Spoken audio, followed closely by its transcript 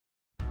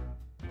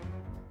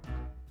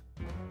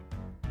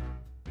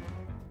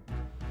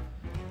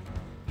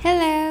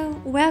Hello,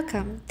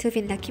 welcome to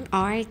Binna Kim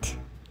Art.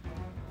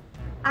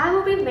 I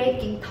will be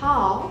making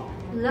tall,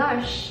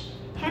 lush,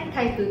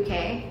 hand-tied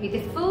bouquet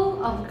with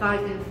full of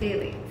garden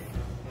feelings.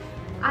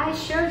 I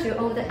showed you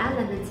all the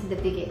elements in the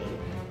beginning,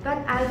 but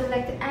I would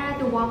like to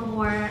add one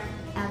more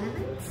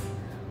element,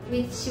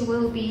 which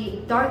will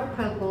be dark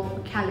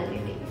purple calla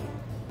lilies,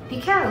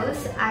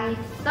 because I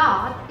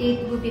thought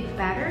it would be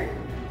better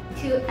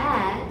to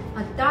add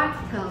a dark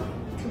tone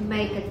to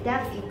make a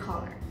depth in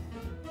color.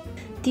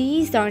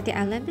 These are the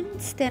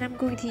elements that I'm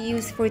going to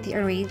use for the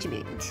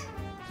arrangement.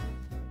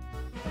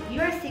 You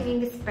are seeing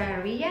the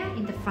spirea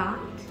in the front,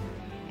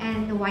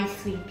 and the white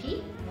sweet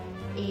pea,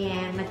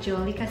 and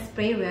Majolica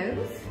spray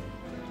rose.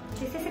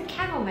 This is a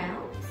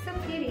chamomile, so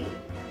pretty.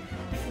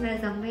 It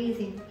smells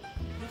amazing.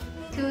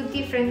 Two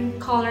different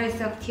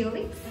colors of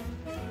tulips,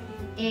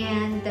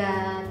 and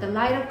the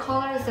lighter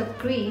colors of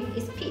green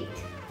is peat,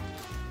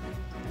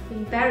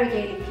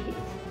 variegated peat.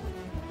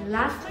 And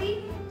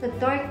lastly, the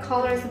dark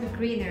colors of the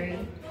greenery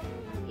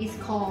is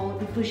called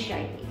the bush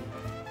ivy.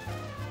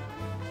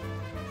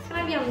 It's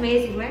gonna be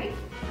amazing, right?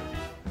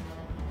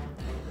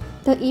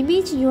 The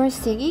image you are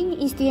seeing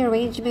is the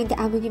arrangement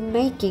I will be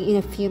making in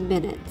a few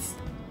minutes.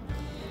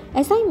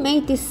 As I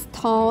made this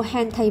tall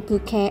hand-tied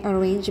bouquet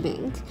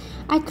arrangement,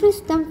 I couldn't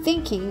stop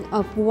thinking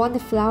of one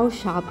flower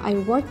shop I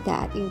worked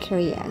at in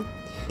Korea.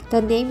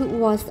 The name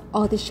was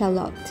Eau de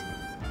Charlotte.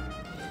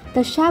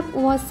 The shop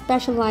was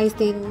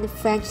specialized in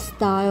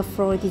French-style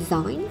floral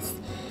designs.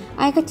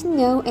 I got to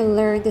know and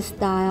learn the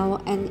style,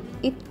 and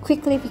it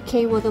quickly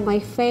became one of my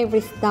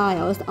favorite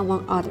styles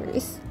among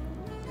others.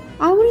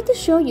 I wanted to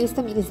show you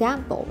some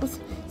examples,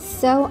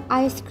 so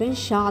I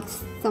screenshot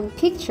some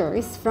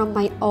pictures from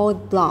my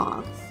old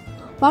blogs.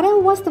 What I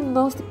was the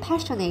most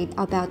passionate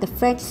about the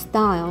French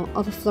style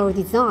of floral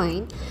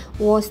design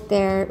was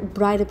their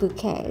bridal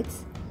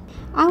bouquets.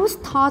 I was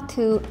taught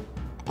to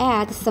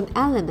add some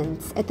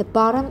elements at the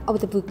bottom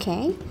of the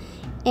bouquet,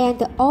 and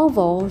the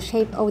oval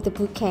shape of the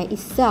bouquet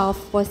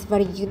itself was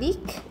very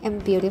unique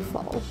and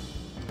beautiful.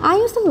 I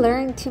also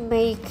learned to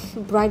make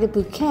bridal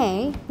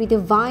bouquet with the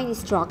vine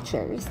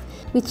structures,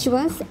 which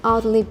was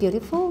oddly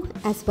beautiful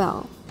as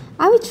well.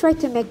 I will try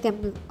to make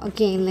them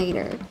again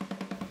later.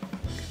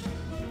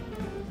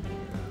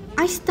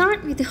 I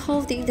start with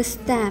holding the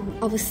stem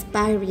of a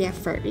spirea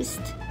first.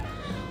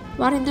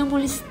 What I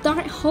normally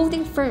start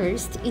holding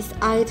first is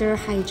either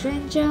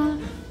hydrangea,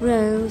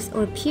 rose,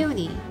 or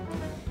peony,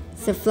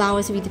 so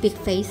flowers with big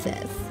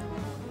faces.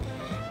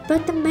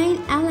 But the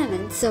main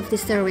elements of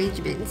this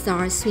arrangement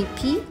are sweet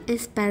pea and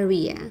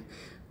spirea,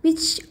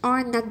 which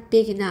are not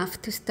big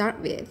enough to start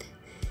with.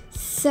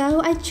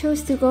 So I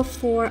chose to go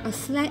for a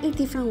slightly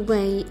different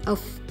way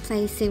of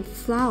placing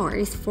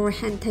flowers for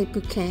hand-tied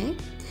bouquet,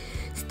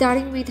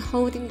 starting with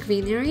holding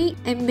greenery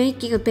and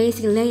making a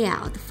basic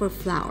layout for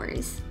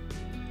flowers.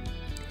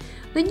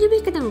 When you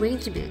make an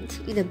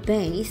arrangement in a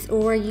base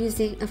or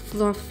using a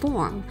floral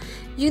form,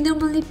 you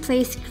normally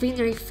place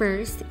greenery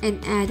first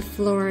and add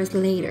flowers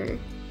later.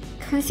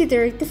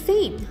 Consider it the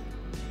same.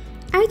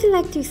 I'd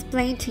like to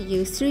explain to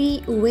you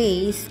 3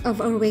 ways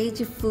of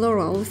arranging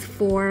florals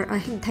for a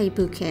hand-tied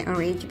bouquet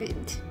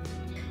arrangement.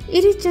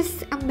 It is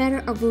just a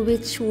matter of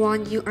which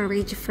one you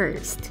arrange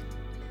first.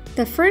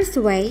 The first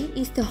way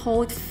is to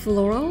hold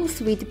florals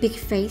with big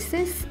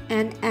faces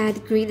and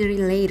add greenery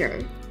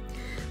later,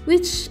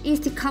 which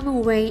is the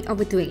common way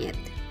of doing it.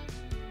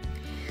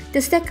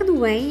 The second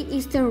way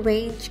is to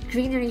arrange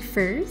greenery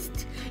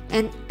first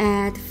and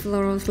add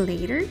florals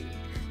later,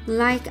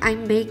 like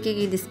I'm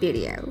making in this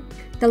video.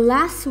 The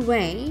last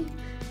way,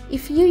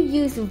 if you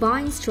use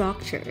vine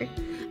structure,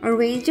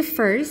 arrange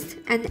first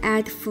and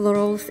add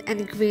florals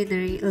and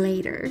greenery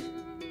later.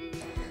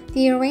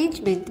 The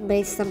arrangement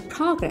made some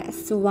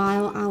progress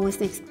while I was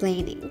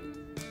explaining.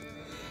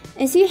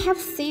 As you have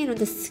seen on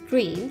the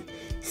screen,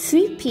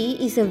 sweet pea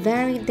is a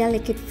very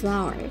delicate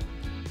flower.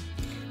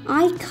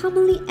 I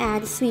commonly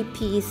add sweet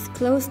peas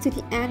close to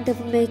the end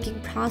of making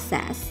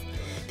process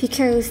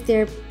because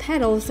their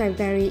petals are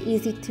very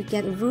easy to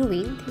get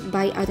ruined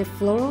by other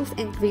florals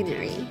and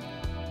greenery.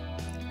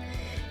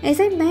 As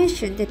I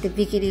mentioned at the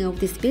beginning of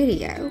this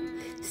video,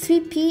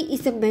 sweet pea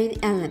is the main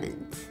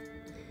element.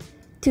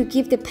 To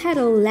give the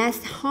petal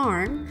less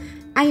harm,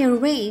 I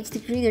arrange the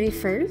greenery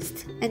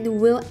first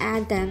and will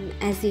add them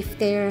as if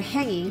they are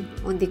hanging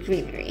on the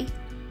greenery.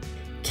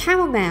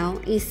 Chamomile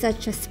is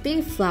such a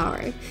spring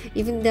flower,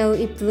 even though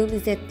it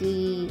blooms at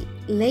the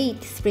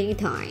late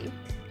springtime.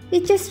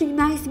 It just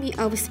reminds me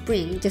of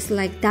spring, just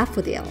like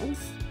daffodils.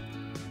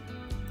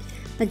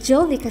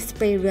 Majolica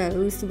spray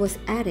rose was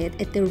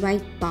added at the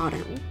right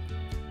bottom.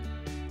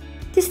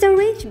 This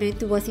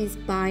arrangement was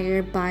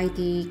inspired by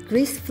the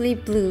gracefully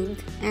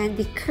bloomed and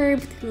the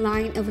curved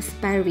line of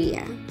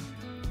spirea.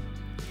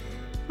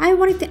 I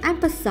wanted to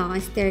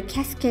emphasize their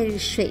cascading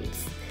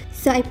shapes,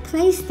 so I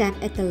placed them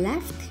at the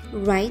left,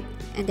 right,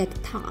 and at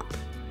the top.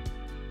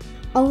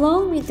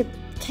 Along with the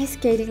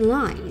cascading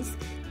lines,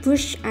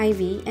 bush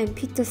ivy and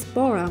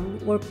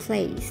pittosporum were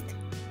placed.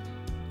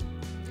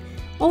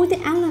 All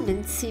the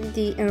elements in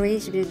the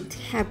arrangement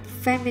have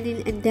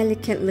feminine and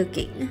delicate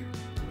looking.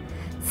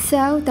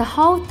 So the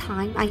whole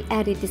time I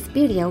edited this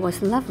video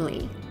was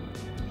lovely.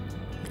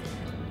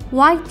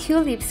 White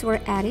tulips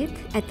were added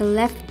at the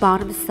left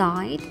bottom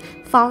side,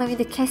 following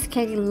the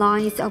cascading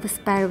lines of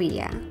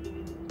spirea.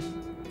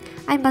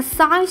 I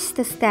massaged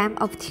the stem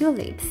of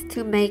tulips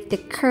to make the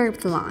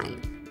curved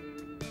line.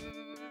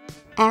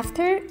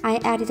 After I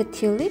added the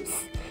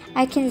tulips,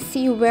 I can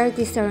see where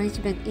this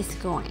arrangement is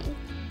going.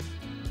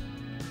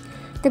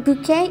 The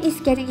bouquet is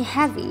getting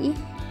heavy.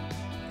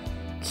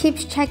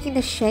 Keep checking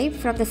the shape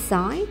from the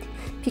side.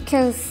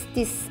 Because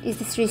this is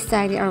a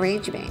three-sided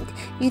arrangement,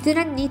 you do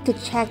not need to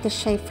check the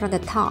shape from the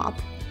top.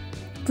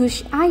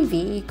 Bush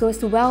ivy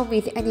goes well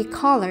with any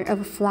color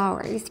of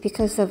flowers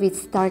because of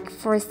its dark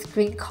forest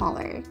green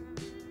color.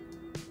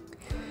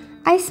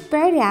 I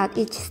spread out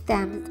each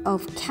stem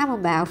of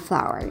chamomile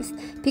flowers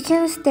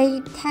because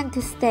they tend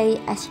to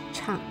stay as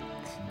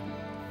chunks.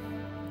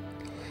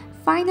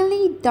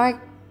 Finally, dark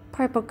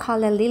purple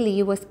calla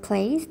lily was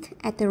placed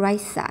at the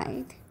right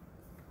side.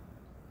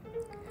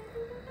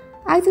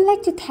 I'd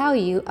like to tell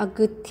you a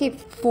good tip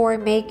for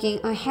making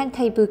a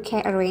hentai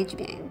bouquet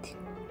arrangement.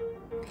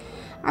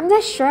 I'm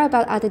not sure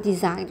about other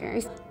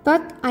designers,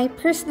 but I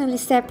personally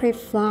separate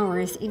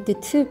flowers into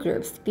two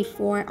groups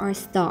before I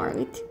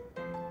start.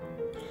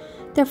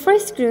 The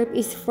first group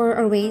is for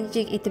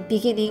arranging at the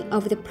beginning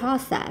of the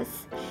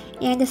process,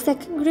 and the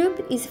second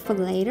group is for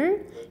later,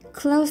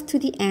 close to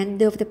the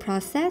end of the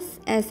process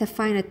as a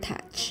final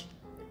touch.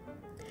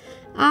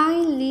 I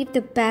leave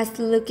the best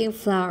looking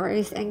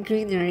flowers and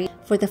greenery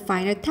for the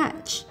final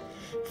touch.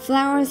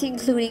 Flowers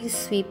including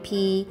sweet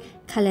pea,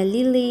 calla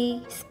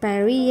lily,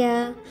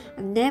 spirea,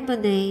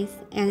 anemones,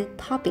 and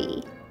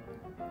poppy.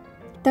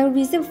 The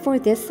reason for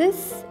this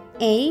is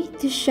A.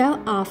 To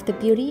show off the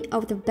beauty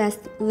of the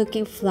best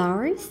looking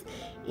flowers,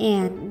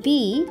 and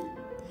B.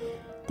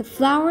 The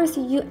flowers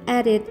you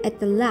added at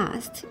the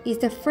last is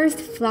the first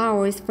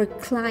flowers for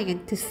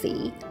client to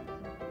see.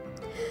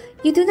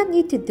 You do not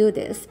need to do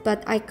this,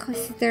 but I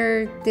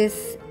consider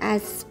this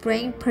as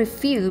spraying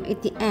perfume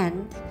at the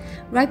end,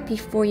 right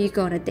before you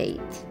go on a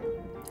date.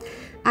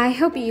 I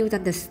hope you would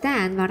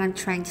understand what I'm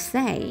trying to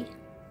say.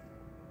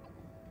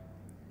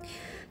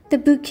 The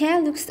bouquet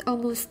looks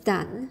almost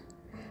done.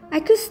 I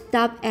could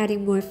stop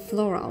adding more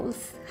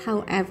florals.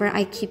 However,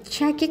 I keep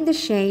checking the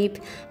shape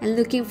and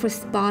looking for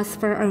spots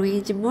for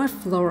arranging more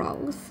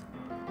florals.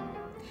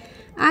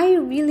 I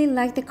really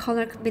like the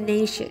color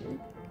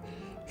combination.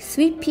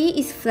 Sweet pea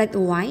is flat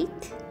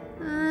white,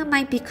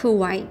 might be cool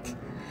white.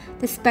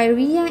 The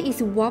spirea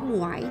is warm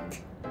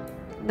white.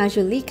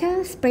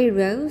 Majolica spray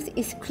rose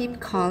is cream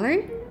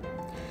color.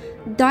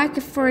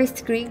 Dark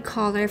forest green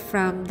color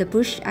from the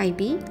bush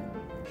ivy.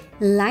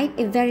 Light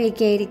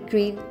variegated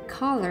green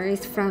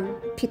colors from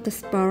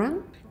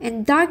pittosporum.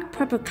 And dark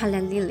purple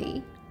calla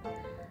lily.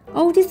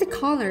 All these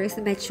colors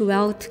match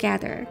well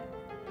together.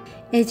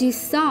 As you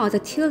saw, the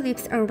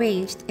tulips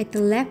arranged at the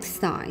left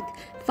side,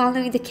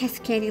 following the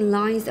cascading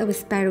lines of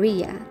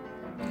spirea.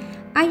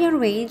 I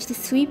arranged the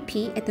sweet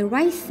pea at the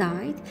right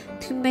side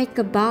to make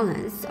a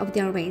balance of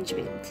the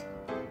arrangement.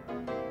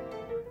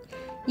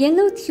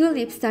 Yellow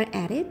tulips are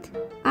added.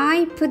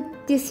 I put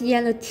this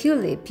yellow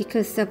tulip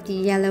because of the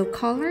yellow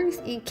colors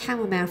in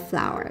chamomile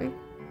flower.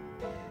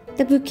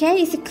 The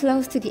bouquet is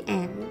close to the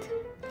end.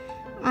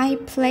 I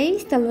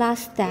placed the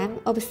last stem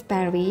of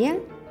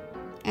spirea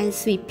and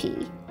sweet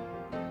pea.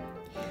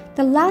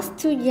 The last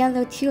two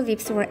yellow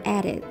tulips were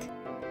added.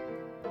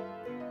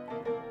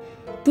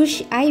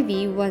 Bush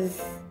ivy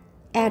was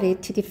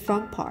added to the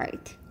front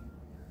part.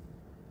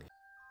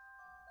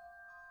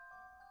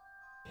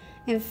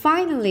 And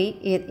finally,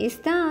 it is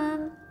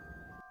done.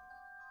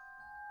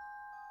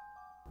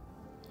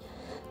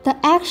 The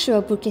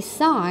actual bouquet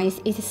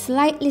size is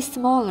slightly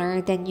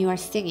smaller than you are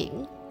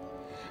seeing.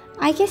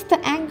 I guess the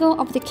angle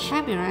of the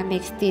camera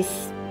makes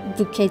this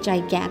bouquet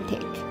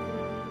gigantic.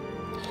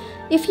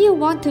 If you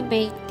want to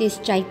make this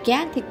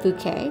gigantic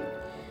bouquet,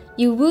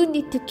 you will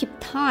need to keep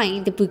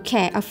tying the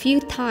bouquet a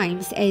few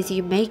times as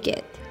you make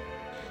it.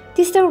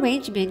 This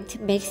arrangement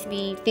makes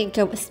me think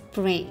of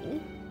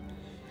spring.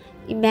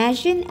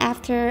 Imagine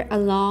after a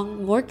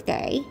long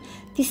workday,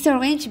 this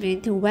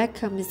arrangement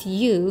welcomes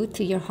you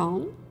to your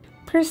home.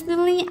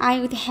 Personally, I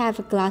would have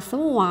a glass of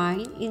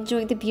wine,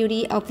 enjoying the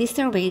beauty of this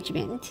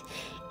arrangement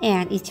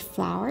and each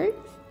flower,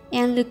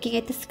 and looking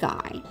at the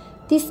sky.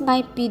 This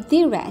might be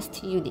the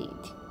rest you need.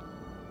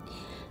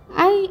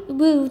 I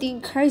would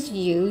encourage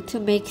you to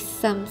make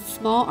some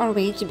small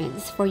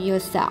arrangements for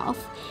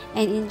yourself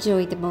and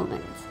enjoy the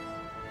moment.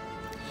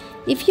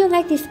 If you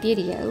like this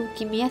video,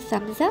 give me a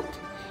thumbs up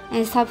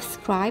and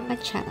subscribe my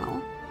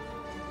channel.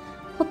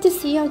 Hope to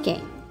see you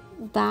again.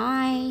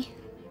 Bye!